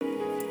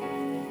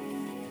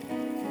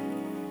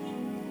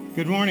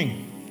Good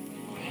morning.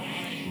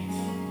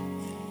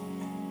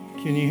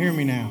 Can you hear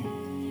me now?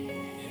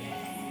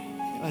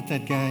 Let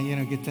that guy,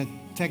 get that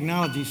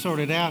technology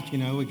sorted out.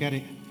 We got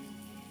it.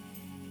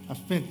 I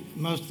spent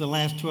most of the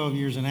last 12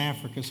 years in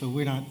Africa, so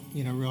we're not,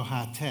 real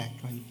high tech.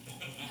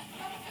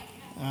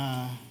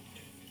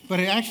 But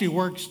it actually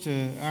works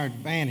to our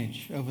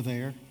advantage over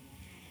there.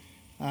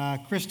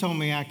 Chris told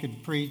me I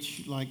could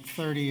preach like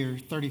 30 or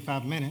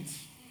 35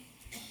 minutes.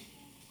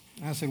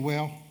 I said,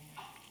 well,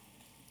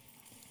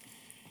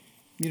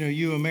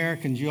 you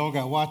Americans, you all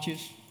got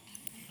watches.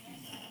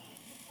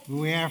 But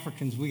we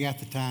Africans, we got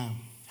the time.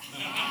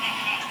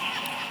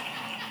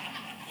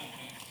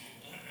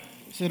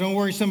 So don't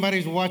worry,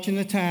 somebody's watching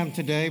the time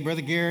today.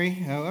 Brother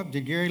Gary,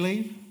 did Gary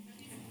leave?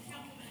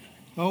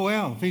 Oh,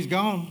 well, if he's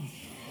gone.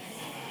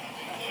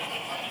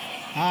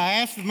 I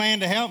asked the man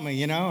to help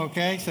me,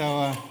 okay?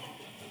 So,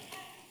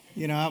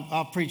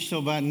 I'll preach till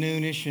about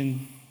noonish.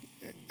 And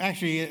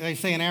actually, they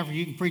say in Africa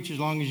you can preach as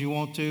long as you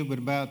want to, but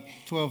about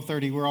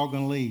 12:30 we're all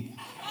going to leave.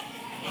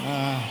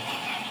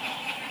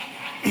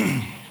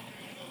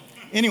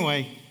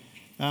 Anyway,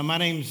 my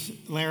name's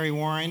Larry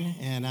Warren,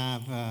 and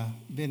I've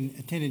been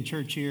attending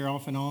church here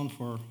off and on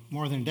for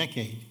more than a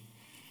decade.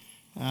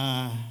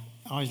 I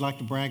always like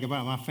to brag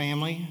about my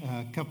family.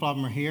 A couple of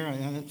them are here.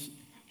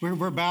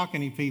 We're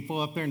balcony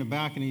people. Up there in the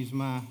balcony is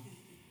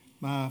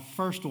my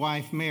first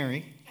wife,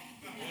 Mary.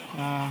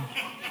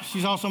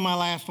 She's also my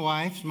last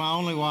wife. She's my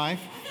only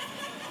wife.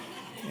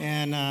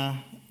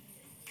 And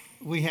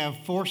we have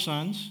 4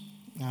 sons,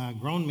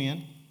 grown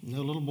men,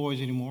 no little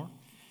boys anymore.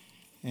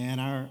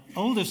 And our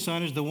oldest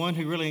son is the one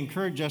who really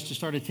encouraged us to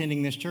start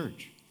attending this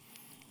church.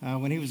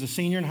 When he was a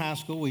senior in high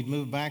school, we'd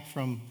moved back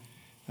from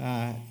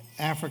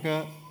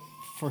Africa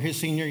for his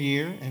senior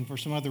year and for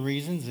some other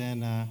reasons.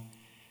 And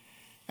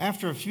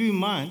after a few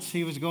months,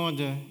 he was going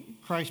to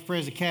Christ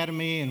Pres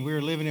Academy, and we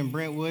were living in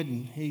Brentwood.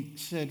 And he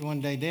said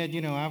one day, Dad,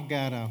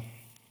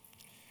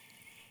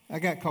 I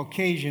got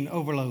Caucasian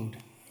overload.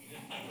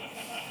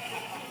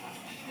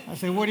 I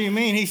said, what do you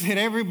mean? He said,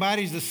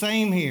 everybody's the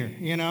same here.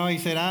 He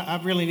said,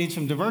 I really need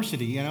some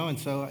diversity, And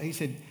so he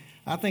said,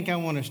 I think I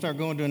want to start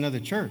going to another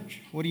church.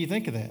 What do you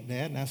think of that,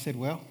 Dad? And I said,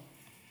 well,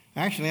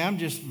 actually, I'm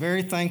just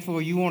very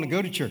thankful you want to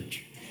go to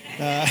church,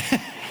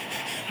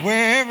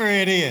 wherever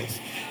it is.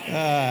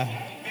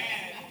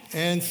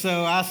 And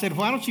so I said,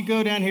 why don't you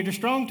go down here to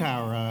Strong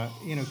Tower?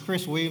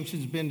 Chris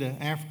Williamson's been to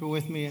Africa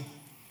with me a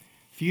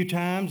few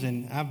times,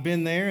 and I've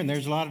been there, and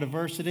there's a lot of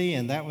diversity,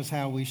 and that was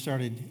how we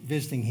started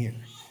visiting here.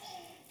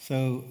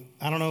 So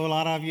I don't know a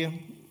lot of you,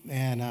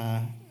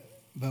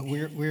 but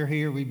we're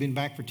here. We've been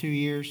back for 2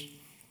 years.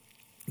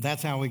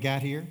 That's how we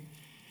got here.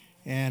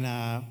 And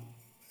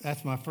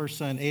that's my first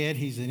son, Ed.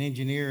 He's an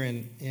engineer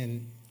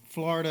in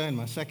Florida, and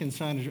my second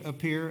son is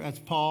up here. That's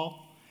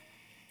Paul.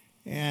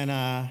 And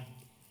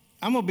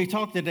I'm going to be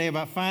talking today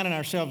about finding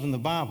ourselves in the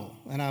Bible.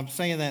 And I'm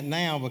saying that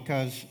now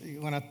because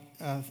when I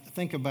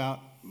think about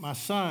my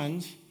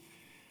sons,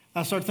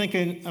 I start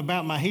thinking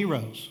about my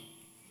heroes.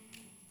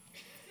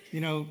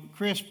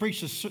 Chris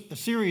preached a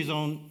series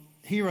on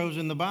heroes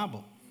in the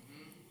Bible.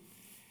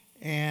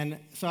 And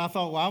so I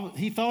thought, well,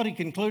 he thought he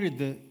concluded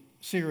the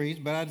series,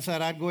 but I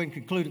decided I'd go ahead and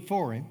conclude it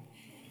for him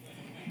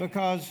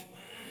because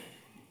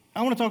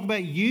I want to talk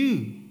about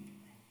you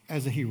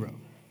as a hero.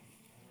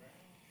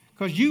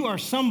 Because you are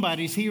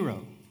somebody's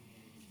hero.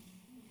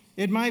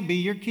 It might be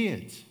your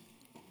kids.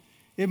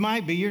 It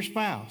might be your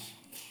spouse.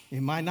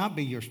 It might not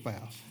be your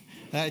spouse.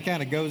 That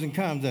kind of goes and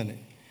comes, doesn't it?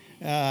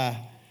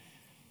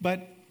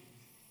 But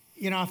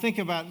I think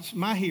about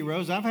my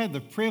heroes. I've had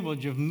the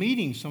privilege of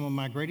meeting some of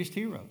my greatest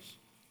heroes.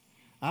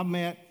 I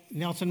met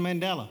Nelson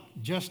Mandela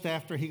just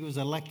after he was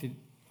elected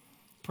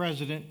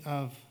president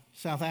of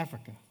South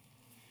Africa.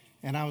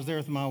 And I was there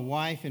with my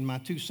wife and my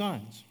 2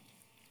 sons.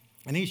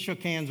 And he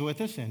shook hands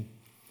with us, and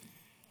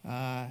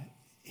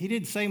he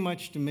didn't say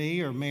much to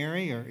me or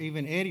Mary or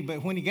even Eddie,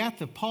 but when he got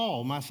to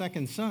Paul, my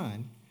second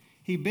son,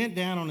 he bent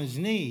down on his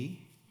knee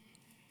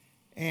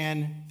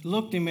and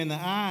looked him in the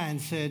eye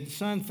and said,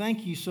 son,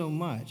 thank you so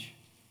much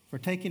for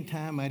taking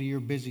time out of your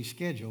busy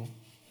schedule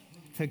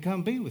to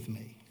come be with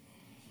me.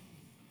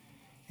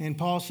 And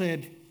Paul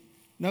said,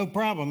 no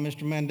problem,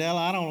 Mr. Mandela.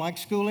 I don't like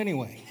school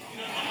anyway.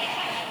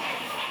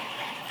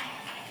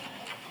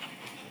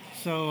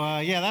 So,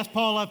 that's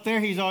Paul up there.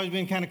 He's always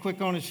been kind of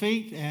quick on his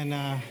feet, and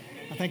I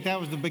think that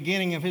was the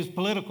beginning of his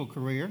political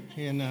career.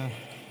 And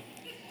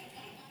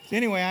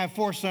anyway, I have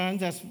 4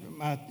 sons. That's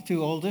my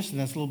 2 oldest, and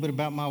that's a little bit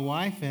about my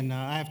wife. And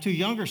I have 2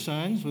 younger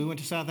sons. We went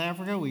to South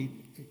Africa. We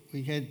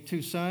had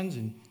 2 sons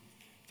and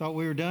thought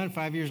we were done.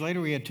 5 years later,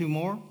 we had 2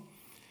 more.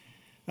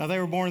 They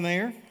were born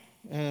there,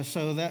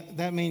 so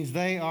that means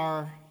they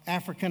are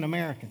African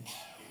Americans.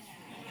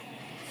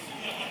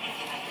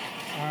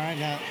 All right,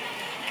 now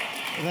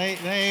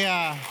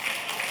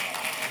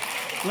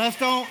let's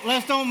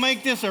don't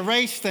make this a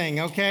race thing,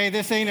 okay?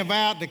 This ain't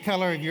about the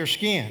color of your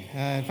skin.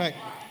 In fact,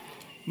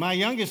 my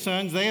youngest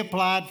sons, they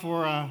applied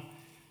for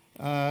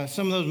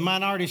some of those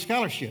minority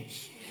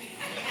scholarships.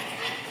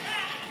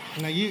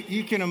 Now,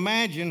 you can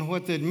imagine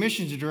what the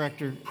admissions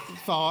director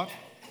thought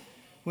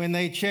when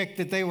they checked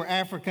that they were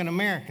African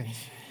Americans.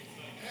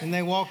 And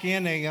they walk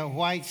in, they got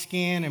white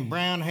skin and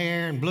brown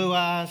hair and blue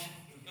eyes.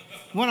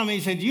 One of them,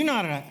 he said, "You're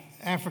not an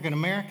African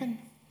American?"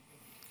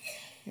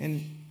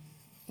 And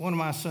one of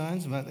my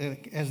sons,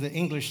 as the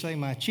English say,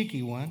 my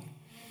cheeky one,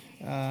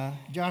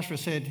 Joshua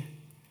said,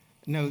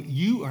 "No,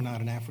 you are not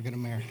an African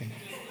American."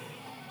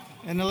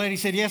 And the lady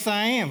said, "Yes,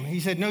 I am." He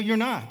said, "No, you're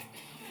not."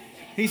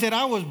 He said,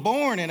 "I was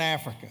born in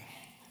Africa.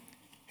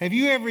 Have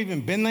you ever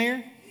even been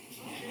there?"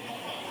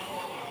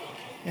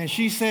 And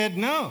she said,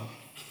 "No."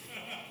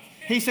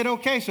 He said,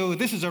 "Okay, so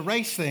this is a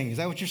race thing. Is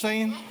that what you're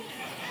saying?"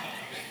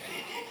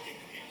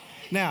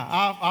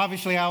 Now,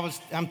 obviously,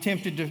 I'm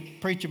tempted to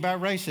preach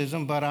about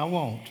racism, but I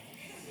won't.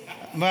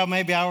 Well,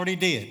 maybe I already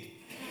did.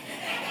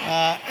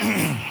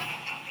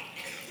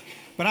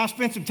 But I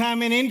spent some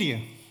time in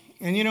India.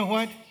 And you know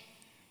what?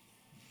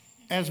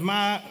 As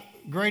my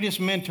greatest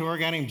mentor, a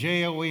guy named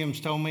J.L. Williams,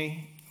 told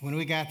me when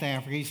we got to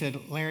Africa, he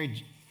said,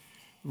 "Larry,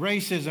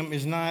 racism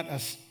is not a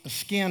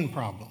skin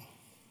problem.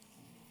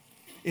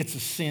 It's a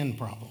sin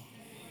problem.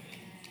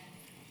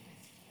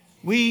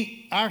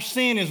 Our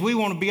sin is we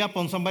want to be up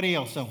on somebody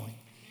else, don't we?"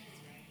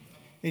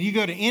 And you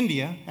go to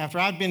India, after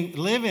I've been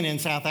living in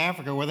South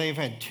Africa where they've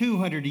had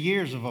 200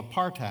 years of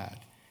apartheid,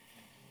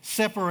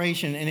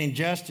 separation and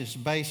injustice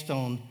based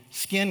on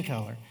skin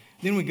color.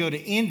 Then we go to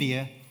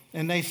India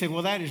and they say,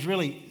 well, that is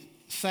really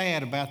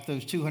sad about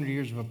those 200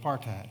 years of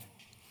apartheid.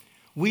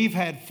 We've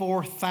had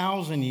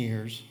 4,000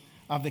 years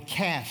of the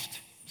caste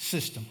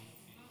system.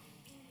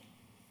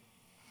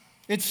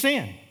 It's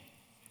sin.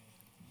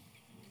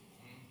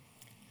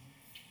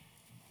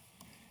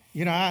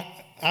 You know,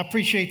 I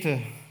appreciate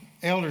the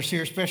elders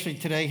here, especially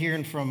today,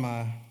 hearing from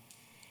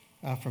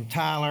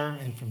Tyler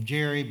and from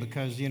Jerry,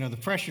 because, you know, the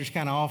pressure's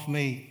kind of off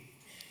me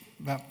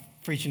about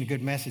preaching a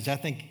good message. I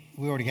think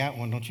we already got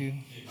one, don't you?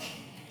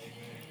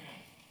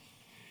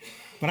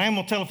 But I am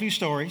going to tell a few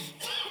stories.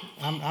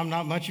 I'm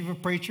not much of a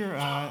preacher.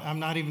 I'm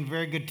not even a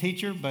very good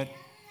teacher, but,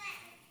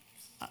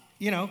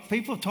 you know,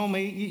 people have told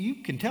me, you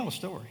can tell a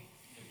story.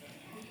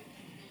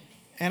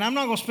 And I'm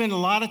not going to spend a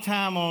lot of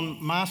time on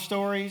my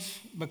stories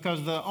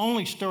because the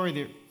only story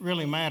that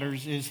really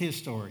matters is his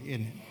story,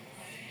 isn't it?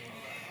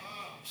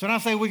 So when I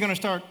say we're going to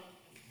start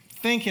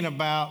thinking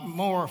about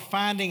more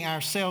finding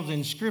ourselves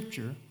in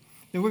Scripture,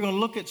 then we're going to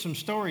look at some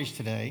stories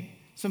today,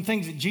 some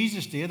things that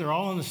Jesus did. They're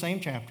all in the same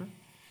chapter.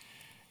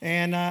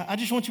 And I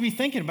just want you to be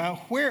thinking about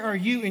where are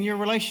you in your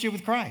relationship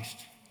with Christ?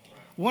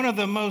 One of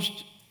the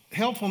most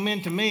helpful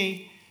men to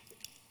me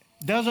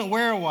doesn't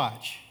wear a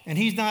watch, and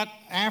he's not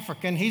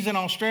African, he's an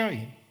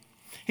Australian.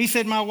 He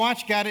said, my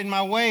watch got in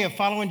my way of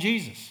following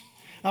Jesus.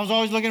 I was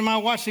always looking at my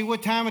watch, see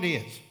what time it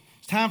is.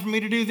 It's time for me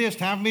to do this,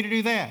 time for me to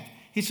do that.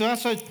 He said,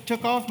 so I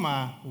took off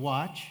my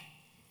watch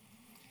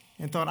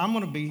and thought, I'm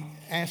going to be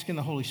asking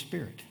the Holy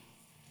Spirit,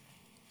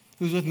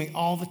 who's with me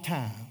all the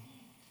time,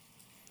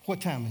 what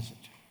time is it?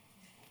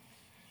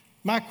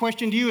 My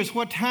question to you is,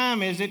 what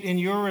time is it in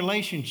your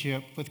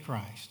relationship with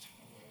Christ?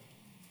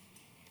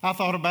 I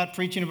thought about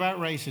preaching about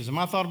racism.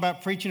 I thought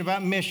about preaching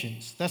about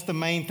missions. That's the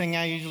main thing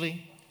I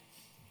usually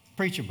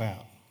preach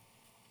about.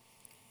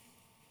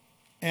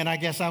 And I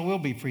guess I will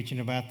be preaching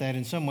about that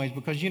in some ways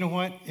because you know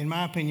what? In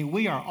my opinion,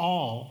 we are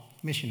all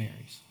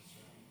missionaries.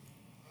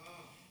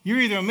 You're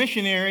either a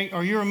missionary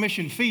or you're a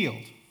mission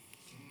field.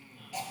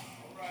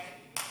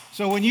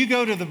 So when you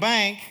go to the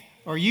bank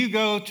or you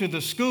go to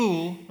the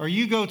school or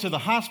you go to the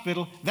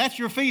hospital, that's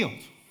your field.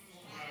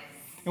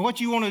 And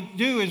what you want to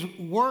do is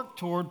work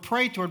toward,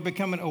 pray toward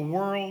becoming a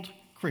world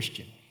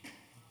Christian.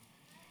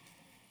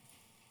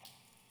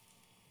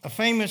 A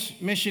famous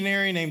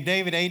missionary named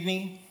David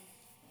Adeney.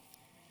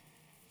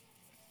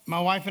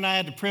 My wife and I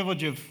had the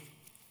privilege of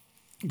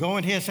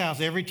going to his house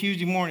every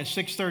Tuesday morning at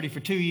 6:30 for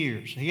 2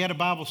 years. He had a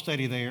Bible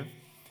study there,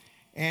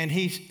 and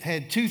he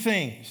had two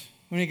things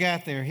when he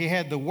got there. He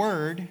had the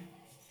Word,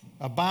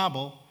 a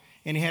Bible,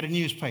 and he had a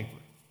newspaper.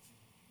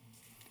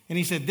 And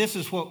he said, this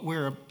is what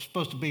we're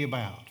supposed to be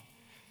about.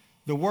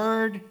 The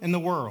Word and the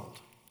world.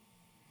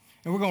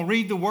 And we're going to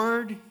read the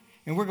Word,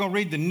 and we're going to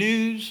read the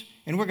news,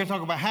 and we're going to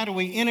talk about how do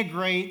we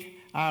integrate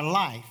our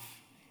life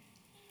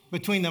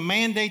between the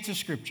mandates of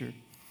Scripture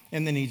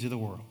and the needs of the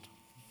world.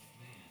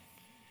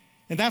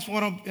 And that's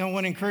what I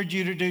want to encourage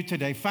you to do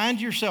today.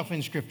 Find yourself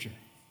in Scripture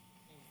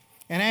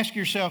and ask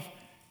yourself,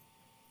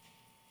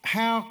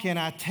 how can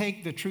I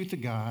take the truth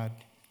of God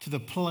to the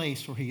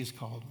place where He has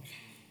called me?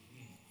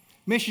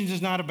 Missions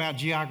is not about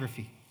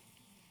geography.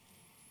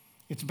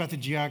 It's about the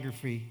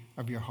geography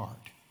of your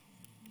heart.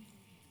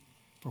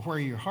 For where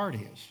your heart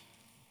is,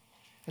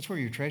 that's where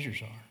your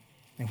treasures are.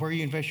 And where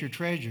you invest your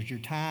treasures, your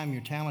time,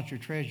 your talent, your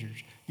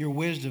treasures, your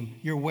wisdom,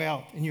 your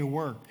wealth, and your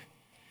work.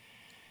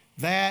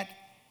 That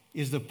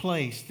is the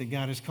place that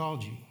God has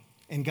called you.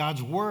 And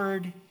God's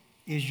Word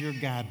is your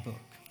guidebook.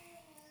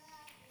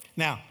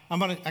 Now,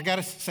 I got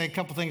to say a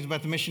couple things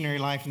about the missionary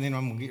life, and then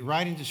I'm going to get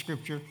right into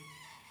Scripture.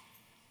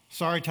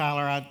 Sorry,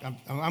 Tyler,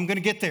 I'm going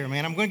to get there,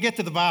 man. I'm going to get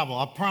to the Bible,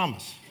 I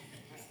promise.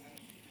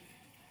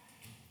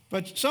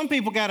 But some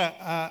people got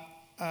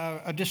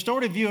a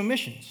distorted view of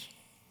missions.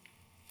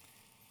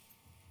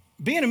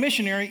 Being a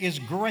missionary is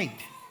great.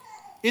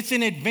 It's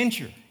an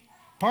adventure.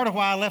 Part of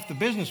why I left the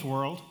business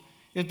world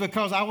is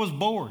because I was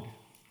bored.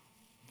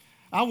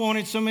 I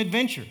wanted some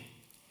adventure.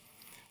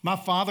 My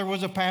father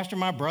was a pastor.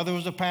 My brother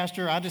was a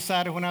pastor. I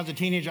decided when I was a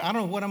teenager, I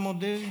don't know what I'm going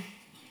to do,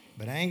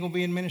 but I ain't going to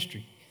be in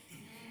ministry.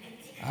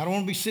 I don't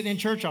want to be sitting in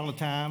church all the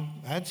time.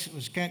 That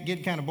was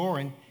getting kind of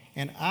boring.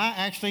 And I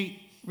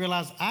actually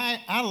realized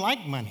I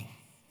like money.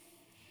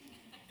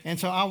 And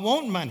so I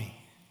want money.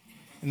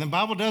 And the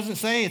Bible doesn't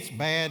say it's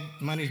bad,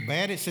 money's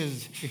bad. It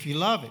says if you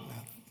love it.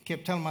 I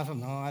kept telling myself,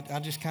 no, I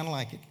just kind of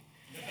like it.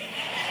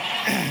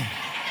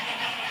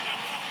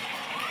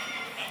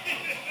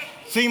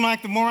 Seemed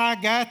like the more I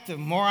got, the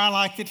more I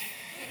liked it.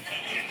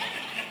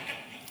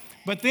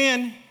 But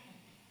then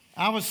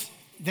I was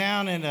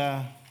down in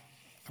a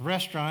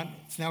restaurant.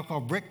 It's now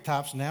called Brick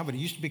Tops now, but it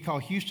used to be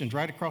called Houston's,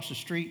 right across the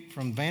street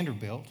from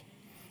Vanderbilt.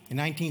 In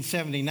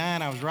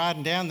 1979, I was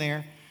riding down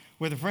there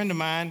with a friend of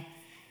mine,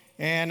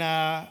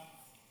 and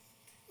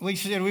we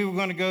said we were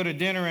going to go to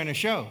dinner and a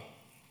show.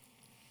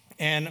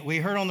 And we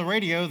heard on the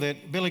radio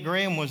that Billy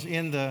Graham was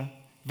in the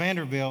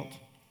Vanderbilt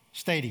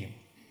Stadium.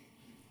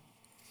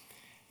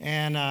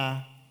 And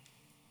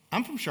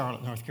I'm from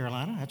Charlotte, North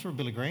Carolina. That's where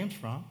Billy Graham's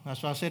from.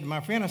 That's why I said to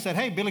my friend, I said,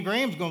 hey, Billy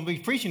Graham's going to be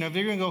preaching over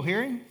there. You're going to go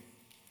hear him?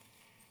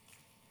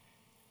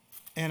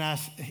 And I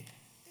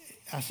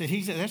said,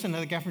 that's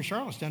another guy from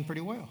Charlotte's done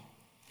pretty well.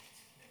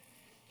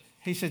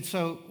 He said,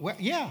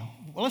 yeah,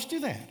 let's do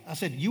that. I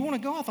said, you want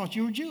to go? I thought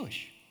you were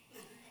Jewish.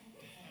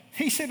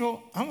 He said,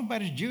 well, I'm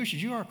about as Jewish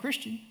as you are a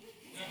Christian.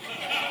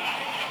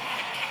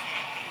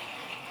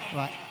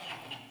 Like,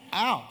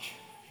 ouch.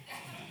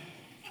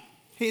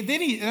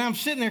 And I'm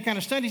sitting there kind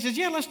of studying. He says,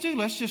 yeah,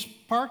 let's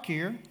just park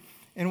here,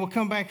 and we'll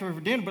come back for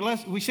dinner.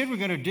 But we said we're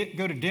going to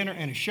go to dinner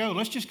and a show.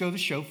 Let's just go to the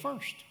show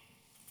first.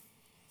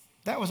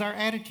 That was our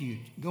attitude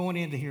going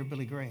in to hear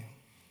Billy Graham.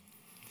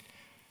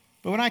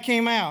 But when I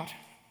came out,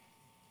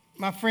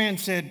 my friend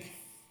said,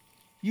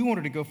 you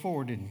wanted to go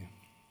forward, didn't you?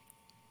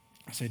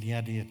 I said, yeah,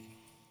 I did.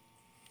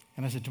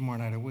 And I said, tomorrow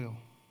night I will.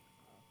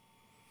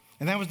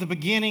 And that was the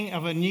beginning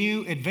of a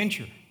new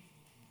adventure.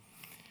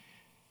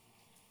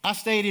 I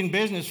stayed in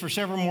business for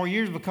several more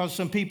years because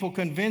some people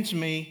convinced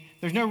me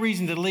there's no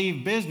reason to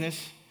leave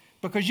business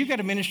because you got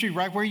a ministry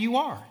right where you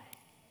are.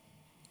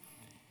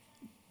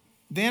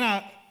 Then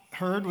I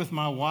heard with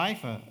my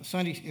wife,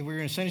 we were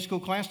in a Sunday school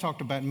class, talked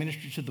about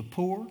ministry to the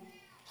poor.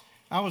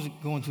 I was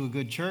going to a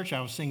good church.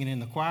 I was singing in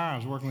the choir. I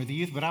was working with the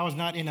youth, but I was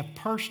not in a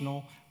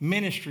personal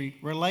ministry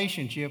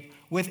relationship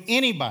with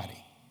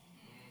anybody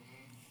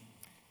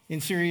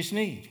in serious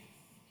need.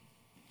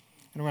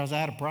 And I realized I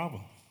had a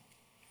problem.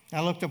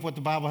 I looked up what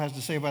the Bible has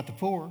to say about the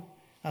poor.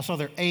 I saw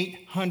there are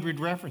 800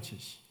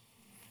 references.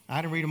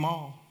 I didn't read them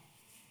all,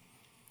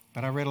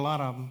 but I read a lot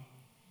of them.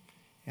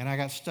 And I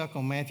got stuck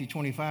on Matthew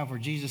 25 where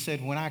Jesus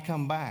said, when I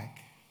come back,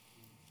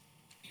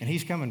 and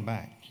he's coming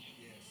back,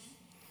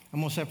 I'm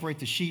going to separate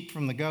the sheep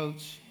from the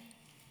goats.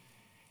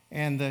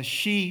 And the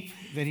sheep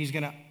that he's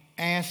going to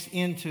ask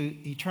into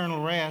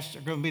eternal rest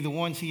are going to be the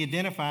ones he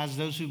identifies as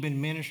those who've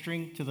been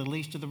ministering to the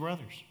least of the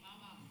brothers.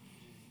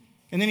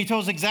 And then he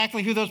told us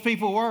exactly who those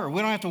people were.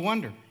 We don't have to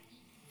wonder.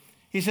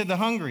 He said the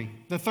hungry,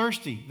 the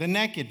thirsty, the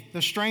naked,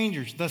 the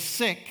strangers, the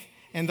sick,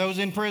 and those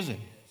in prison.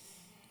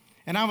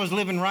 And I was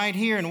living right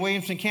here in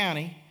Williamson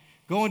County,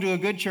 going to a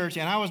good church,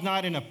 and I was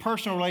not in a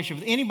personal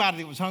relationship with anybody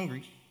that was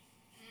hungry.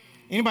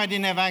 Anybody who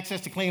didn't have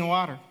access to clean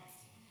water.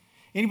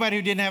 Anybody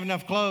who didn't have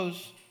enough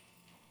clothes.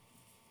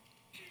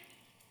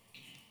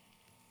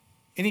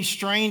 Any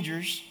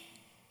strangers,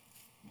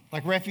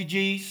 like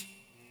refugees.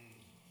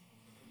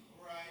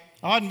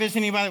 I wasn't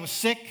visiting anybody that was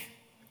sick.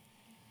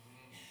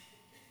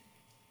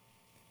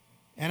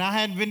 And I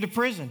hadn't been to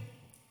prison.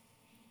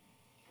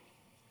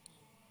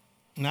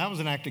 And that was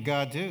an act of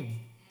God too.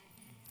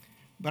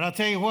 But I'll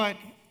tell you what,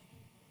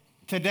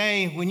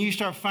 today when you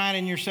start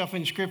finding yourself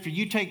in Scripture,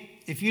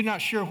 if you're not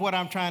sure what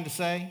I'm trying to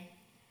say,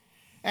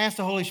 ask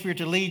the Holy Spirit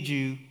to lead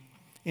you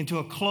into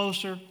a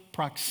closer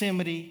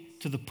proximity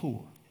to the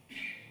poor.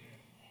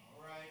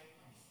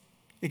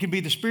 It can be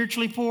the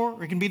spiritually poor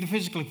or it can be the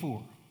physically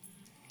poor.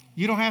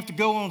 You don't have to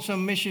go on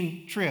some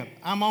mission trip.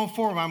 I'm all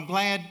for them. I'm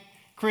glad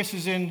Chris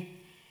is in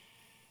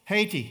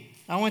Haiti.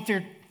 I went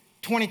there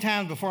 20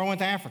 times before I went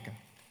to Africa.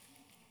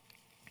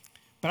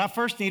 But I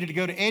first needed to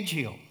go to Edge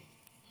Hill.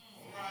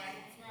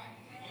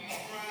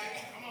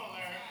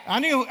 I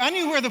knew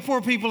where the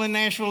poor people in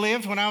Nashville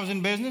lived when I was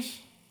in business,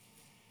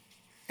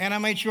 and I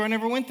made sure I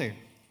never went there.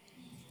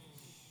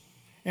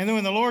 And then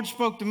when the Lord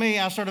spoke to me,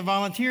 I started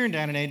volunteering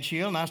down in Edge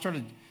Hill, and I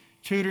started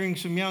tutoring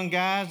some young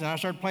guys, and I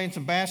started playing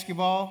some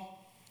basketball.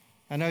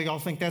 I know y'all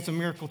think that's a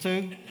miracle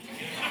too.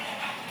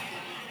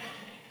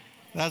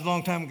 That was a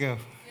long time ago.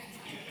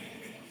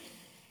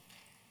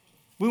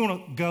 We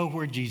want to go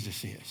where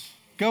Jesus is.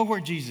 Go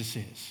where Jesus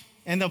is.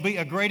 And there'll be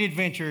a great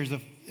adventure is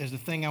the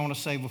thing I want to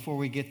say before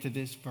we get to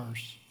this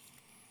verse.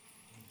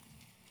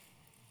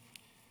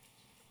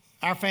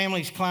 Our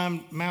families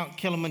climbed Mount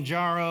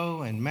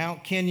Kilimanjaro and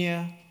Mount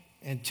Kenya,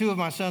 and two of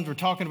my sons were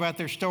talking about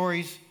their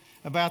stories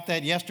about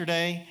that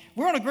yesterday.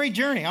 We're on a great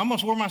journey. I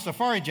almost wore my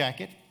safari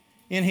jacket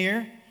in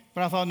here,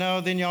 but I thought,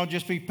 no, then y'all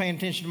just be paying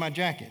attention to my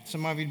jacket.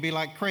 Some of you'd be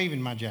like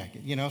craving my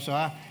jacket,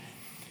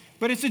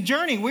 but it's a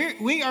journey.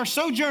 We are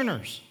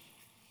sojourners.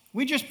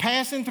 We're just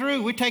passing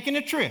through. We're taking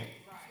a trip.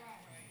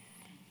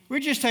 We're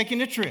just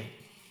taking a trip.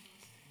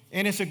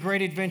 And it's a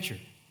great adventure,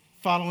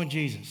 following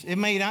Jesus. It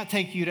may not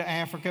take you to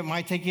Africa. It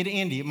might take you to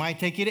India. It might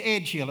take you to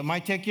Edge Hill. It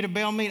might take you to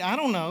Belmead. I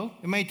don't know.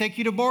 It may take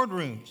you to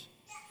boardrooms.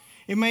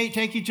 It may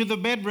take you to the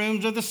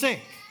bedrooms of the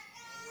sick.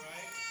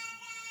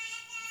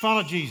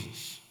 Follow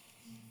Jesus.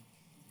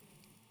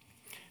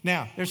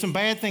 Now, there's some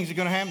bad things that are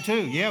going to happen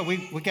too. Yeah, we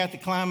got to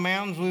climb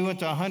mountains. We went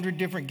to 100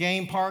 different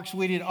game parks.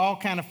 We did all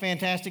kind of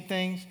fantastic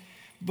things.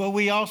 But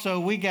we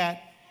got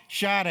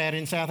shot at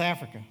in South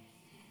Africa.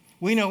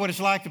 We know what it's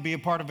like to be a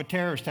part of a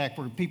terrorist attack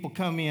where people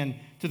come in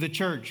to the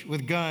church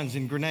with guns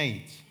and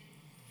grenades.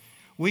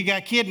 We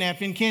got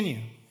kidnapped in Kenya.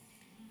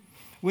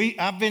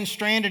 I've been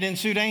stranded in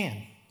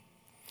Sudan.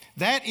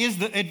 That is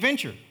the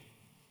adventure.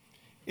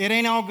 It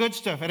ain't all good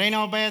stuff. It ain't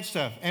all bad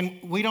stuff. And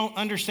we don't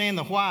understand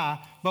the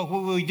why, but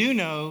what we do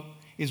know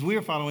is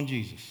we're following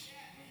Jesus.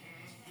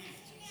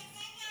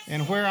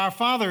 And where our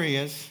Father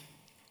is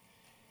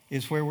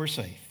where we're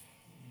safe.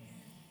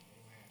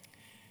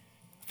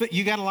 But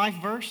you got a life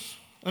verse?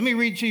 Let me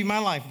read to you my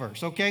life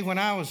verse, okay? When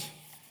I was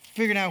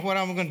figuring out what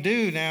I'm going to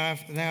do now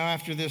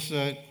after this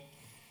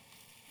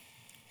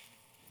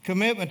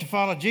commitment to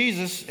follow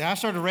Jesus, I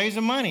started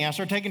raising money. I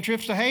started taking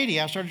trips to Haiti.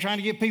 I started trying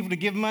to get people to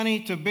give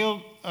money to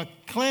build a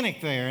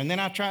clinic there. And then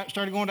I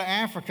started going to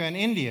Africa and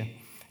India.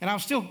 And I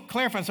was still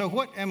clarifying, so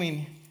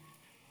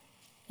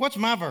what's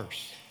my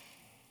verse?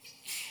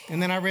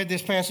 And then I read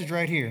this passage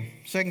right here,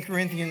 2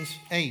 Corinthians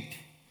 8.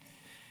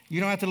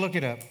 You don't have to look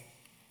it up.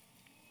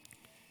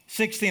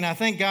 16, I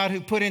thank God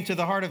who put into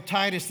the heart of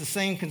Titus the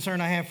same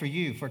concern I have for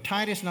you. For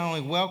Titus not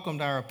only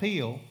welcomed our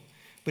appeal,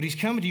 but he's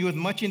coming to you with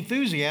much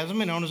enthusiasm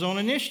and on his own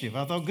initiative.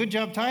 I thought, good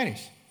job,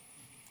 Titus.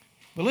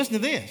 But listen to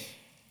this.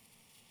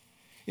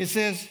 It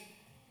says,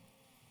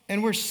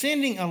 and we're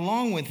sending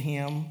along with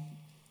him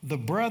the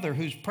brother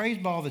who's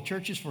praised by all the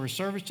churches for his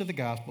service to the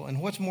gospel.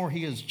 And what's more,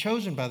 he is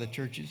chosen by the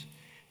churches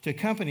to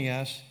accompany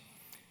us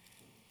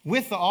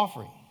with the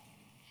offering.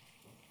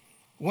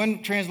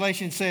 One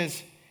translation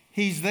says,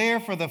 he's there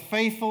for the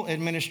faithful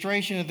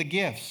administration of the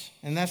gifts.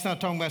 And that's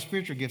not talking about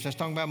spiritual gifts. That's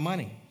talking about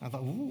money. I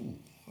thought, ooh,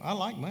 I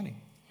like money.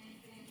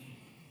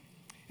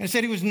 And it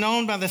said he was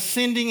known by the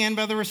sending and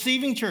by the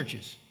receiving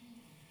churches.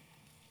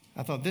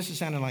 I thought, this is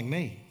sounding like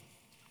me.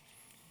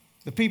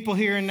 The people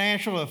here in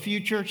Nashville, a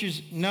few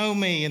churches know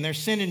me and they're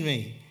sending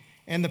me.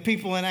 And the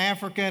people in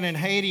Africa and in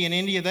Haiti and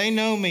India, they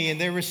know me and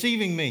they're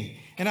receiving me.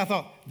 And I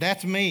thought,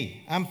 that's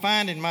me. I'm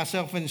finding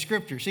myself in the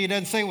scripture. See, it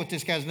doesn't say what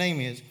this guy's name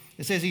is.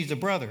 It says he's a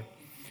brother.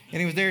 And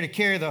he was there to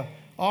carry the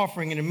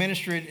offering and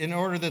administer it in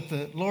order that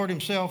the Lord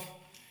himself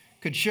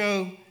could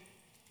show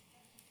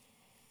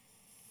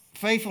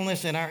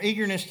faithfulness and our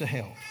eagerness to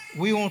help.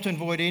 We want to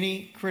avoid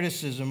any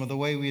criticism of the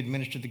way we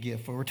administer the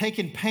gift, for we're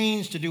taking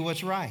pains to do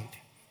what's right,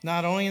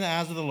 not only in the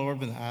eyes of the Lord,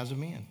 but in the eyes of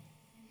men.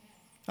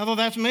 I thought,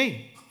 that's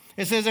me.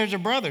 It says there's a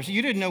brother. So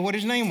you didn't know what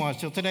his name was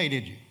till today,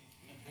 did you?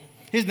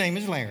 His name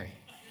is Larry.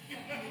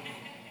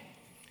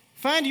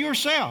 Find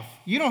yourself.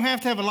 You don't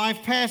have to have a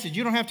life passage.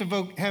 You don't have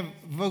to have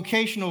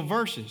vocational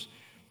verses.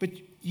 But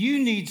you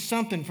need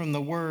something from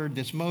the Word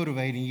that's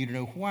motivating you to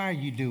know why are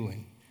you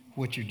doing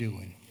what you're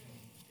doing.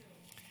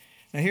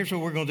 Now, here's what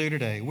we're going to do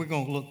today. We're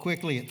going to look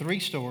quickly at 3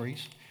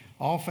 stories,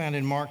 all found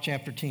in Mark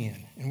chapter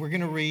 10. And we're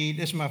going to read,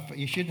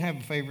 you shouldn't have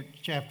a favorite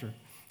chapter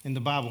in the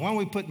Bible. Why don't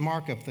we put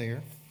Mark up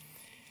there?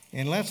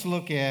 And let's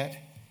look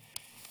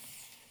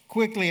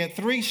quickly at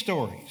 3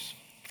 stories.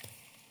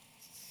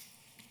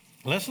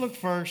 Let's look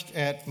first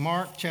at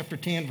Mark chapter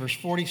 10, verse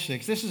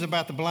 46. This is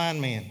about the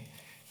blind man,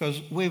 because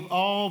we've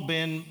all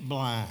been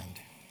blind.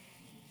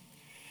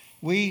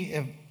 We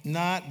have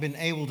not been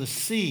able to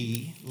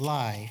see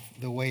life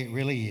the way it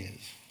really is.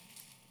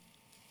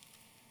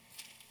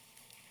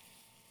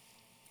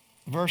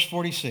 Verse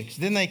 46.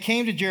 Then they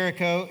came to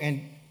Jericho,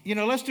 and,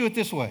 let's do it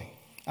this way.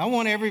 I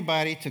want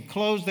everybody to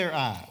close their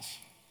eyes.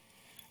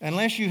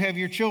 Unless you have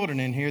your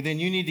children in here, then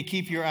you need to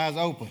keep your eyes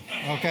open,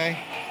 okay?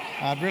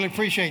 I'd really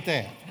appreciate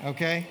that,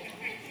 okay?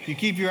 You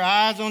keep your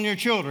eyes on your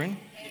children.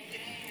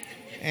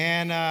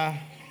 And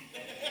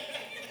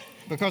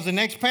because the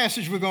next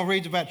passage we're going to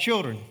read is about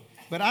children.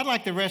 But I'd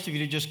like the rest of you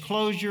to just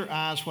close your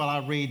eyes while I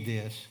read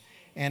this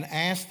and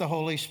ask the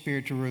Holy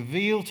Spirit to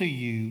reveal to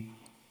you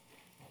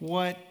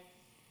what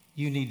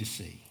you need to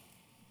see.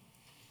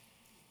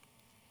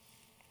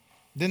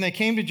 Then they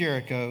came to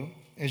Jericho.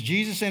 As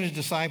Jesus and his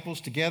disciples,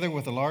 together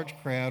with a large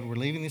crowd, were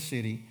leaving the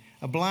city,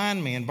 a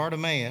blind man,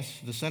 Bartimaeus,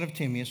 the son of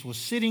Timaeus, was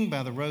sitting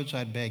by the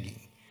roadside begging.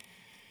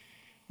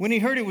 When he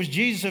heard it was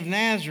Jesus of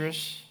Nazareth,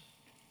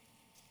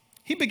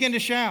 he began to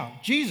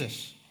shout,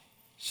 Jesus,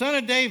 Son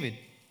of David,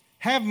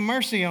 have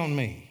mercy on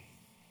me.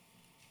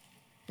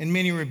 And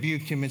many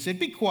rebuked him and said,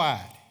 be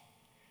quiet.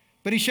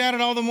 But he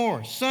shouted all the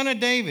more, Son of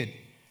David,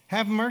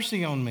 have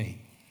mercy on me.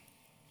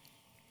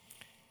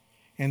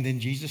 And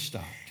then Jesus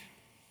stopped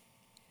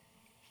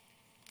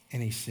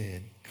And he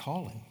said,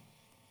 call him.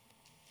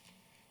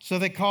 So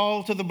they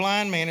called to the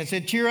blind man and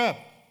said, cheer up.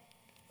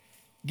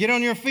 Get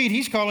on your feet.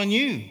 He's calling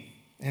you.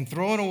 And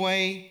throwing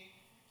away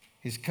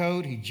his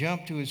coat, he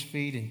jumped to his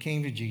feet and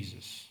came to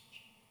Jesus.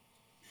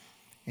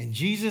 And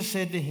Jesus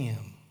said to him,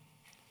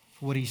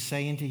 what he's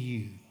saying to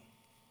you,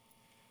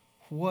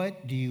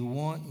 what do you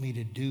want me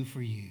to do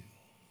for you?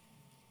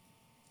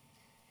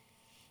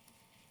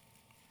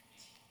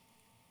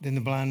 Then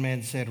the blind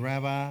man said,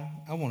 Rabbi,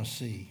 I want to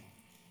see.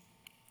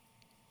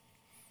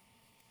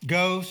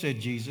 Go, said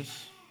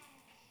Jesus.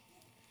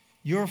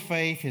 Your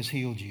faith has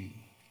healed you.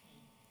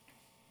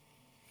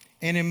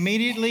 And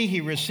immediately he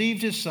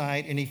received his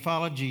sight and he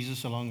followed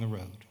Jesus along the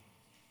road.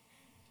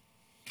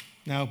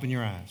 Now open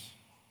your eyes.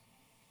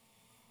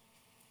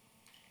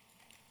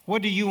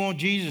 What do you want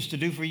Jesus to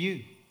do for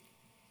you?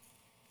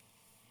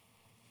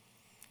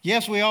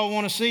 Yes, we all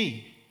want to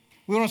see.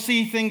 We want to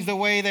see things the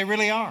way they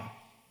really are.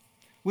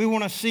 We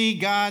want to see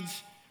God's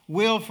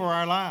will for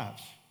our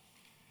lives.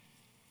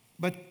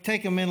 But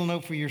take a mental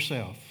note for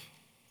yourself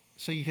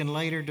so you can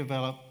later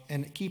develop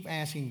and keep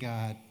asking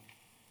God,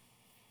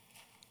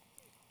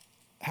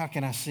 how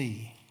can I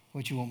see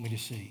what you want me to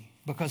see?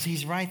 Because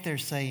he's right there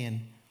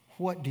saying,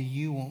 what do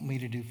you want me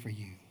to do for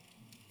you?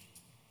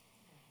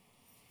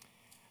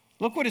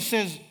 Look what it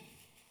says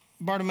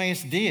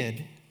Bartimaeus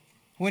did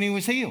when he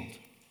was healed.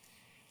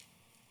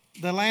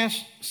 The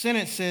last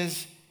sentence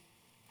says,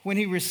 when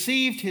he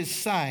received his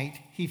sight,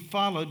 he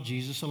followed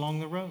Jesus along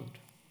the road.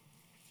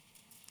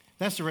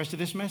 That's the rest of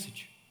this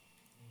message.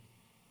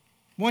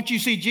 Once you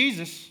see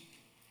Jesus,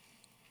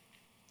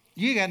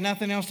 you got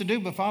nothing else to do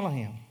but follow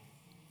him.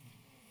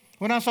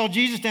 When I saw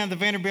Jesus down at the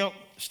Vanderbilt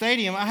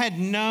Stadium, I had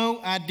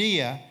no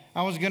idea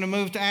I was going to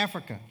move to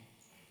Africa.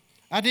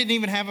 I didn't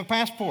even have a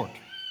passport.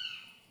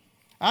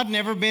 I'd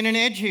never been in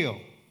Edge Hill.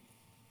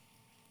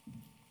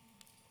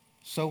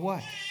 So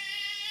what?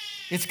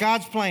 It's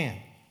God's plan.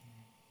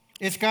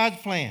 It's God's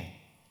plan.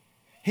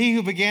 He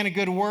who began a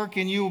good work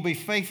in you will be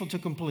faithful to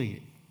complete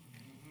it.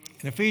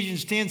 And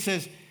Ephesians 10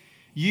 says,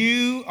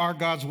 you are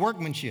God's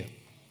workmanship,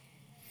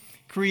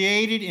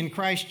 created in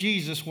Christ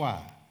Jesus.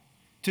 Why?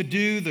 To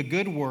do the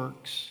good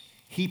works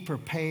he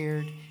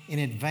prepared in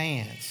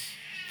advance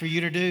for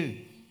you to do.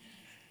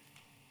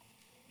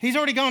 He's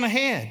already gone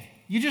ahead.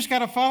 You just got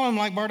to follow him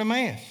like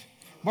Bartimaeus.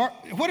 What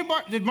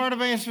did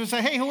Bartimaeus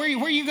say? Hey, where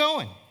are you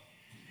going?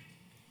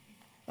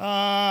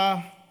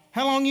 How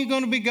long are you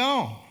going to be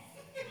gone?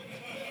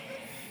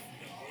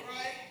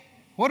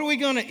 What are we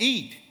going to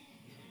eat?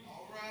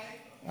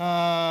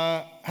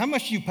 How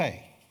much do you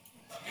pay?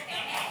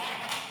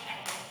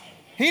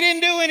 He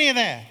didn't do any of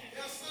that.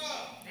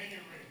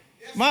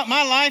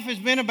 My life has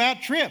been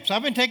about trips.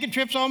 I've been taking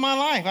trips all my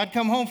life. I'd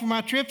come home from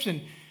my trips,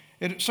 and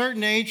at a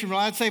certain age, from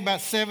I'd say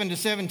about 7 to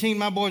 17,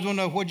 my boys will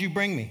know, what'd you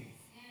bring me?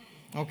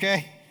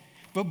 Okay?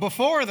 But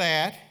before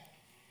that,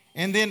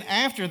 and then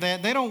after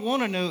that, they don't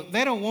want to know,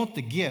 they don't want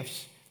the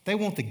gifts. They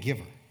want the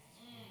giver.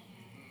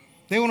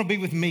 They want to be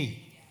with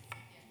me.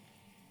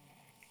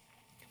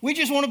 We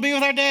just want to be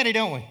with our daddy,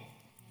 don't we?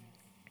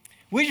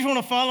 We just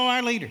want to follow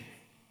our leader.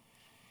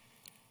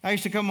 I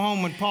used to come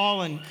home when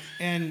Paul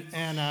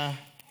and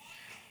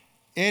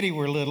Eddie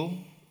were little,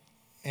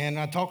 and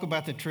I'd talk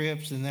about the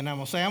trips, and then I'm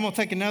going to say, I'm going to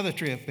take another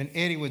trip. And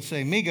Eddie would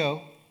say, me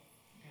go.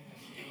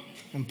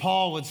 And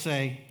Paul would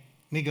say,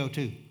 me go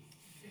too.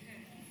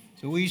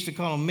 So we used to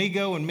call them me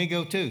go and me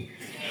go too.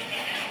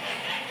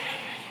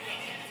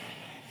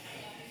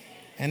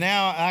 And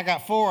now I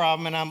got 4 of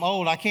them, and I'm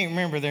old. I can't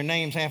remember their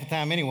names half the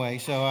time anyway.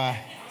 So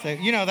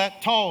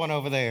that tall one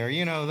over there,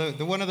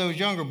 the one of those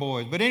younger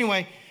boys. But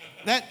anyway,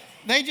 that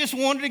they just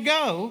wanted to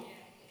go.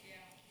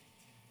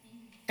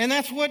 And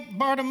that's what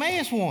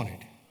Bartimaeus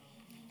wanted.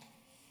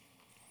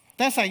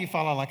 That's how you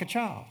follow like a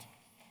child.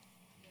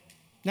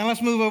 Now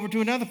let's move over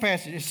to another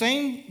passage. The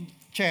same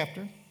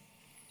chapter.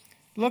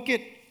 Look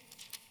at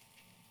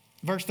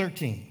verse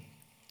 13.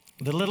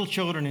 The little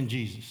children and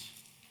Jesus.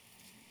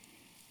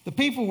 The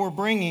people were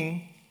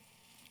bringing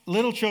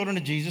little children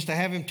to Jesus to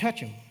have him touch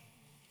them.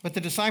 But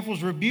the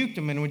disciples rebuked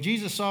him, and when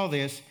Jesus saw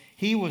this,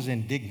 he was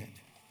indignant.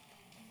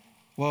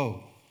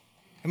 Whoa.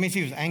 That means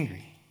he was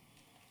angry.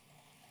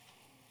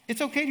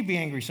 It's okay to be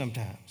angry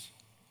sometimes.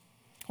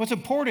 What's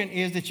important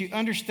is that you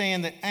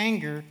understand that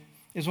anger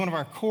is one of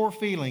our core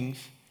feelings,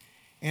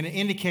 and it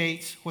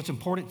indicates what's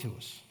important to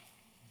us.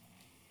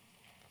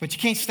 But you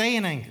can't stay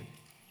in anger.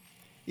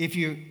 If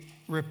you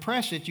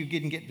repress it, you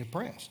can get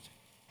depressed.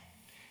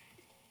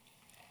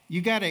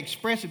 You got to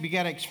express it, but you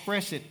got to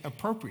express it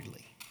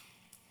appropriately.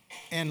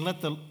 And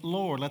let the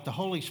Lord, let the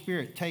Holy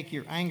Spirit take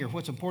your anger,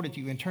 what's important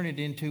to you, and turn it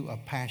into a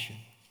passion.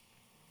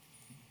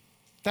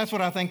 That's what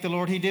I thank the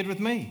Lord he did with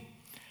me.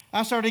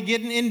 I started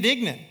getting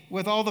indignant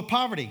with all the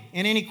poverty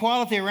and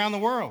inequality around the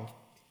world.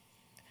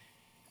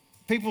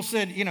 People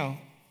said,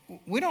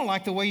 we don't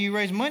like the way you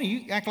raise money.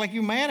 You act like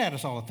you're mad at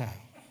us all the time.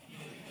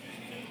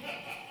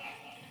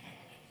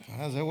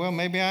 I said, well,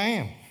 maybe I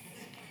am.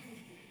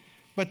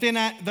 But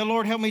then the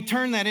Lord helped me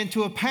turn that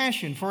into a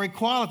passion for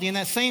equality. In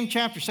that same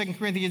chapter, 2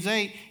 Corinthians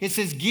 8, it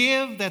says,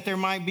 give that there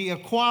might be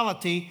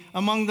equality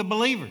among the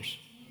believers.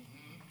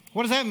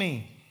 What does that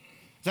mean?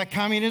 Is that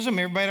communism?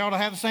 Everybody ought to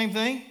have the same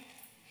thing?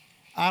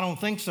 I don't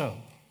think so.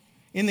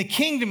 In the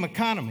kingdom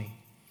economy,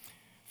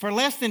 for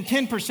less than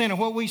 10% of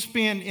what we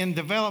spend in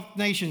developed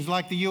nations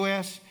like the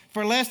U.S.,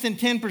 for less than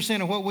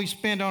 10% of what we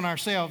spend on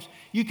ourselves,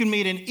 you can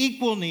meet an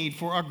equal need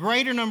for a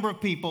greater number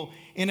of people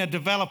in a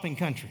developing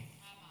country.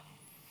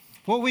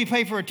 What we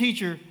pay for a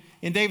teacher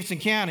in Davidson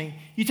County,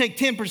 you take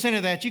 10%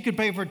 of that, you could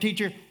pay for a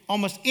teacher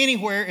almost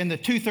anywhere in the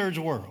two-thirds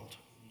world.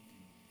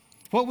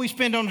 What we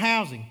spend on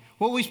housing,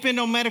 what we spend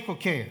on medical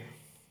care.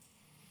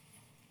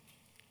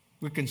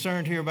 We're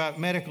concerned here about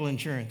medical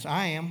insurance.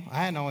 I am. I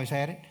hadn't always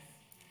had it.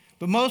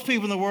 But most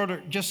people in the world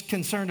are just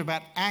concerned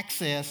about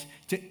access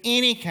to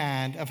any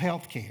kind of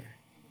health care.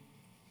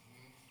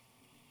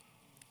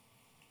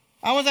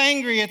 I was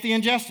angry at the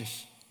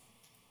injustice.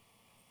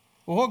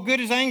 Well, what good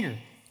is anger?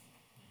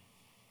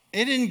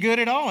 It isn't good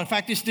at all. In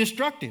fact, it's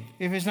destructive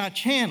if it's not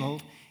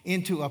channeled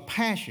into a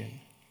passion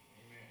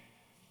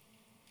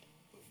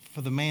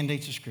for the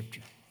mandates of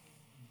Scripture.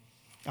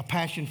 A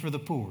passion for the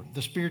poor,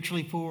 the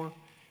spiritually poor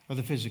or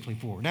the physically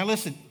poor. Now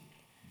listen,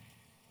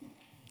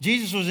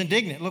 Jesus was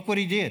indignant. Look what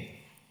he did.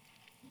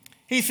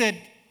 He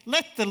said,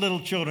 let the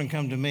little children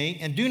come to me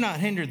and do not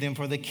hinder them,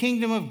 for the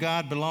kingdom of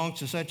God belongs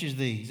to such as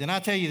these. And I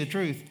tell you the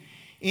truth,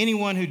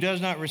 anyone who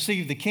does not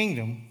receive the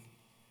kingdom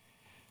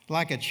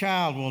like a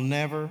child will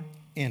never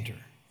enter.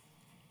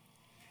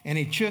 And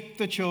he took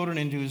the children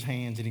into his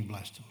hands and he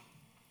blessed them.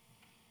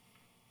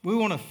 We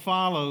want to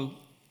follow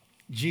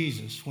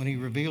Jesus when he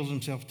reveals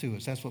himself to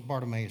us. That's what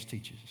Bartimaeus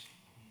teaches us.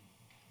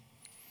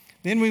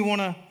 Then we want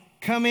to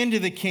come into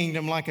the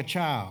kingdom like a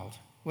child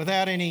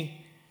without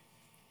any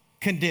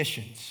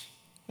conditions.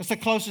 That's the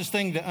closest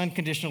thing to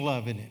unconditional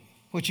love, isn't it?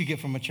 What you get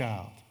from a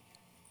child.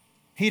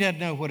 He doesn't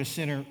know what a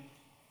sinner,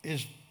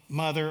 his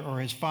mother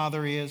or his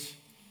father is.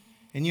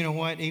 And you know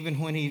what? Even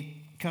when he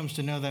comes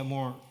to know that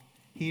more,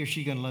 he or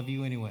she going to love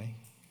you anyway.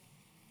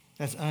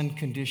 That's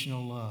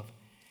unconditional love.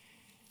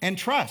 And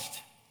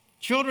trust.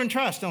 Children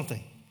trust, don't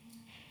they?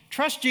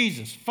 Trust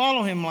Jesus.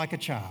 Follow him like a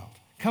child.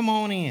 Come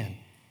on in.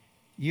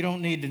 You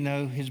don't need to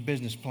know his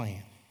business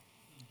plan.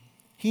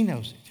 He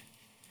knows it.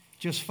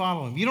 Just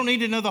follow him. You don't need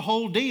to know the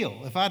whole deal.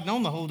 If I'd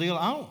known the whole deal,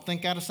 I don't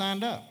think I'd have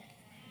signed up.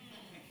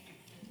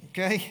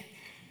 Okay?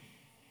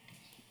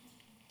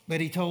 But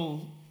he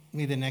told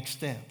me the next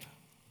step.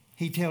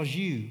 He tells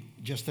you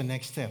just the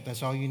next step.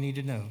 That's all you need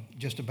to know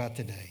just about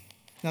today.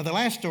 Now, the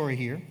last story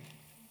here,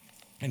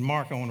 in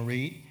Mark I want to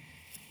read,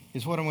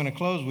 is what I'm going to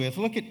close with.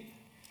 Look at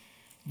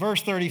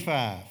verse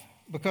 35.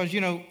 Because,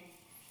 you know,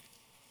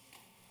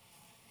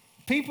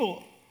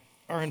 people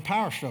are in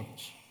power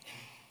struggles.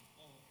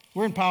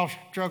 We're in power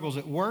struggles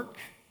at work.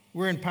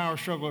 We're in power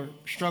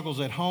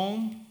struggles at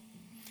home.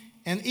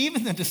 And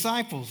even the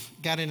disciples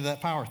got into that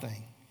power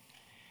thing.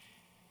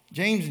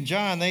 James and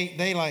John,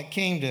 they like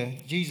came to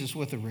Jesus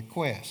with a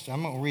request.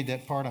 I'm not going to read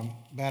that part. I'm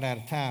about out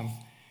of time.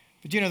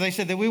 But, you know, they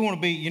said that we want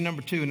to be your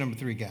number 2 and number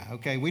 3 guy.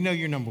 Okay, we know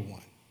you're number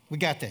 1. We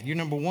got that. You're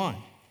number 1.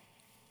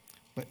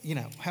 But, you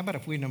know, how about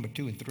if we're number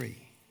 2 and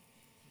 3?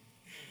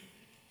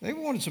 They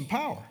wanted some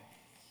power.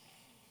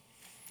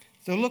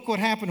 So look what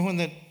happened when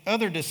the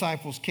other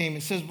disciples came.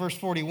 It says verse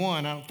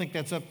 41. I don't think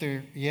that's up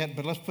there yet,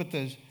 but let's put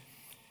those.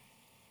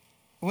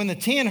 When the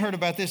 10 heard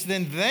about this,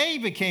 then they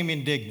became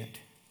indignant.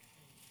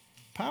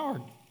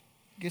 Power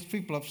gets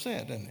people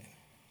upset, doesn't it?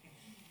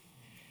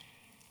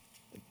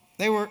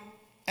 They were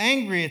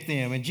angry at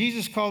them, and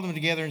Jesus called them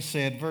together and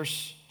said,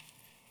 verse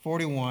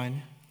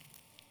 41,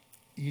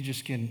 you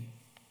just can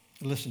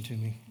listen to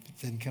me.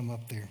 It didn't come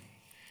up there.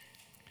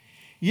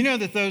 You know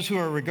that those who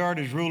are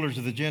regarded as rulers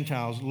of the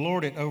Gentiles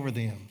lord it over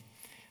them.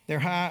 They are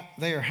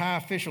high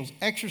officials,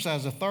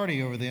 exercise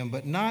authority over them,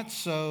 but not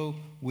so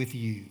with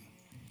you.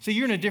 See,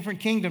 you're in a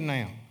different kingdom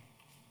now.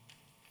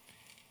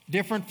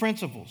 Different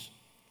principles.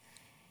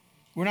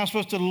 We're not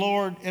supposed to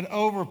lord it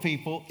over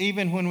people,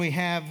 even when we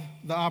have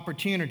the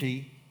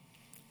opportunity.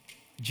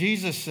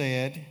 Jesus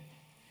said,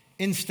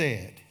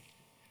 instead,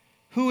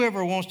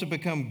 whoever wants to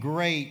become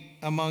great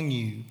among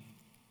you,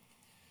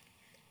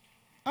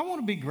 I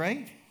want to be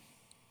great.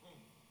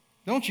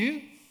 Don't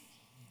you?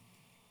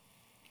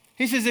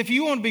 He says, if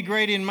you want to be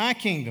great in my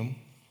kingdom,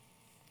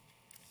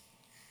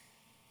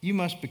 you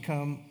must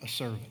become a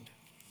servant.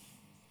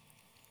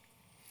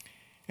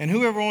 And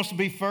whoever wants to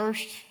be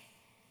first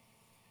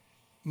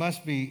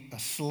must be a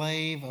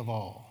slave of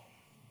all.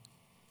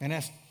 And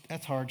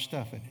that's hard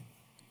stuff, isn't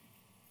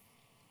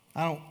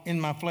it?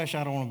 In my flesh,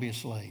 I don't want to be a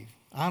slave.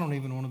 I don't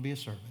even want to be a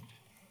servant.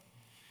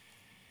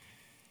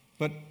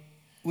 But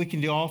we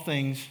can do all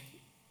things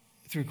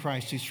through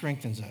Christ who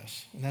strengthens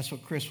us. And that's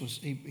what Chris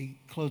he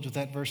closed with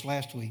that verse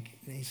last week.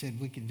 He said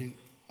we can do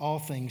all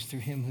things through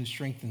him who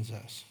strengthens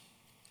us.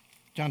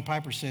 John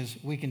Piper says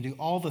we can do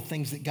all the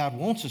things that God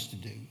wants us to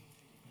do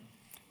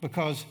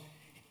because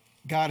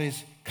God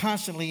is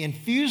constantly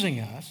infusing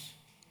us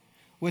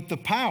with the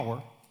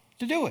power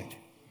to do it.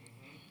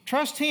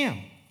 Trust him.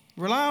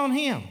 Rely on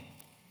him.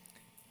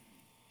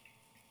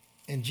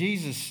 And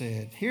Jesus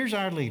said, here's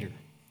our leader.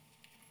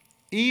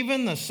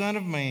 Even the Son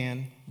of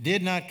Man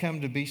did not come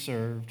to be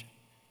served,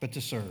 but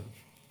to serve,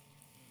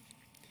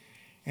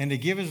 and to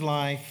give his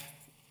life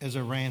as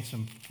a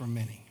ransom for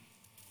many.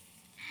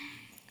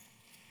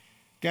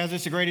 Guys,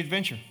 it's a great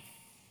adventure.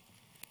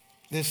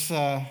 This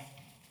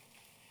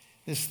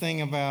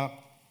thing about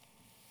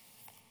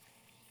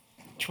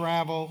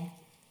travel,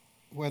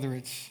 whether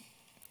it's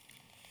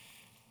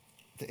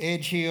the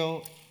edge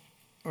hill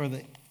or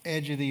the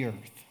edge of the earth,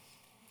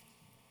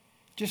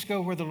 just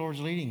go where the Lord's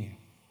leading you.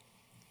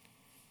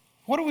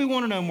 What do we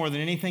want to know more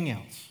than anything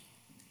else?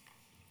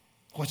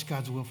 What's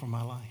God's will for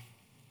my life?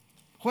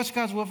 What's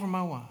God's will for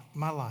my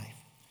life?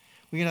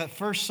 That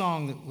first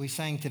song that we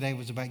sang today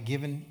was about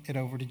giving it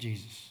over to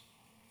Jesus.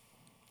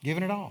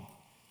 Giving it all.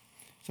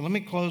 So let me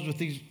close with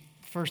these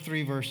first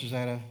 3 verses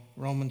out of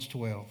Romans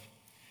 12.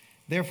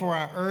 Therefore,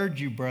 I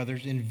urge you,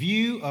 brothers, in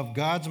view of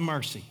God's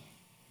mercy.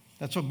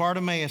 That's what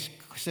Bartimaeus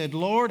said,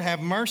 Lord, have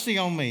mercy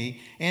on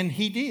me. And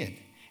he did.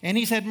 And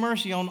he's had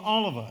mercy on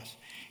all of us.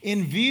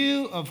 In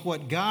view of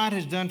what God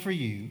has done for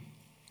you,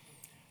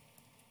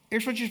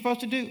 here's what you're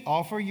supposed to do.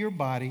 Offer your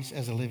bodies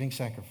as a living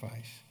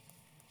sacrifice.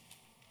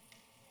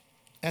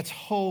 That's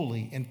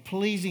holy and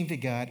pleasing to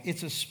God.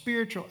 It's a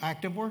spiritual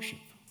act of worship.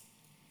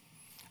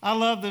 I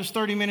love those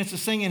 30 minutes of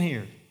singing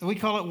here. We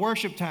call it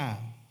worship time.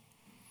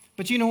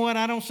 But you know what?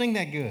 I don't sing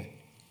that good.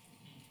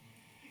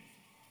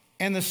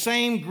 And the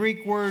same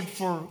Greek word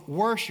for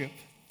worship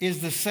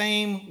is the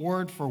same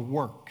word for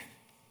work.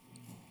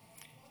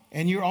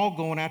 And you're all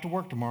going out to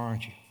work tomorrow,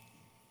 aren't you?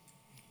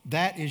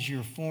 That is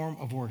your form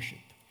of worship.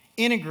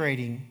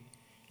 Integrating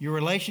your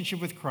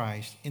relationship with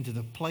Christ into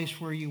the place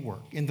where you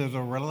work, into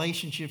the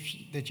relationships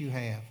that you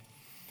have,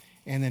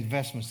 and the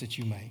investments that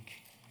you make.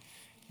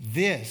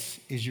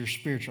 This is your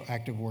spiritual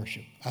act of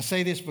worship. I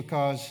say this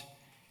because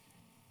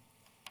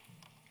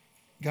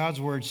God's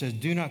word says,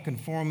 do not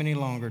conform any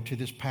longer to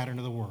this pattern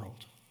of the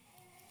world.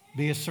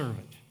 Be a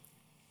servant.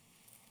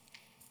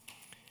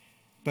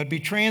 But be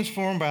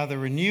transformed by the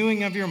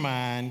renewing of your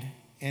mind.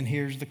 And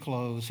here's the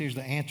close. Here's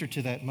the answer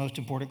to that most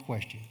important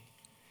question.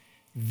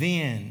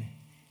 Then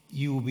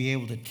you will be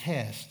able to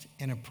test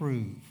and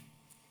approve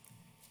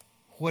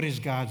what is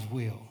God's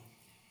will,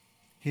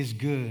 his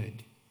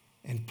good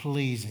and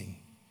pleasing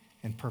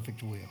and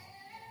perfect will.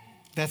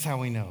 That's how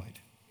we know it.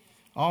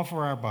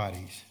 Offer our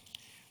bodies,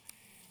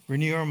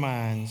 renew our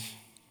minds,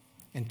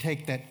 and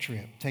take that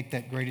trip, take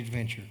that great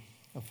adventure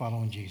of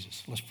following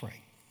Jesus. Let's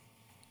pray.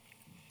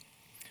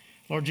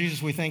 Lord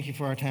Jesus, we thank you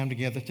for our time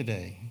together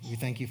today. We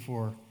thank you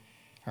for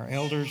our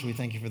elders. We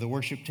thank you for the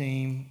worship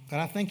team. But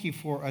I thank you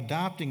for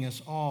adopting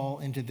us all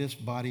into this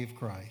body of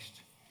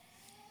Christ.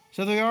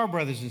 So that we are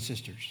brothers and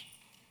sisters.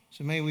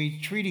 So may we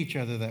treat each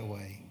other that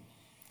way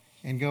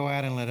and go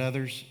out and let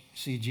others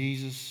see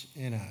Jesus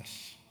in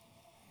us.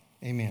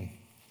 Amen.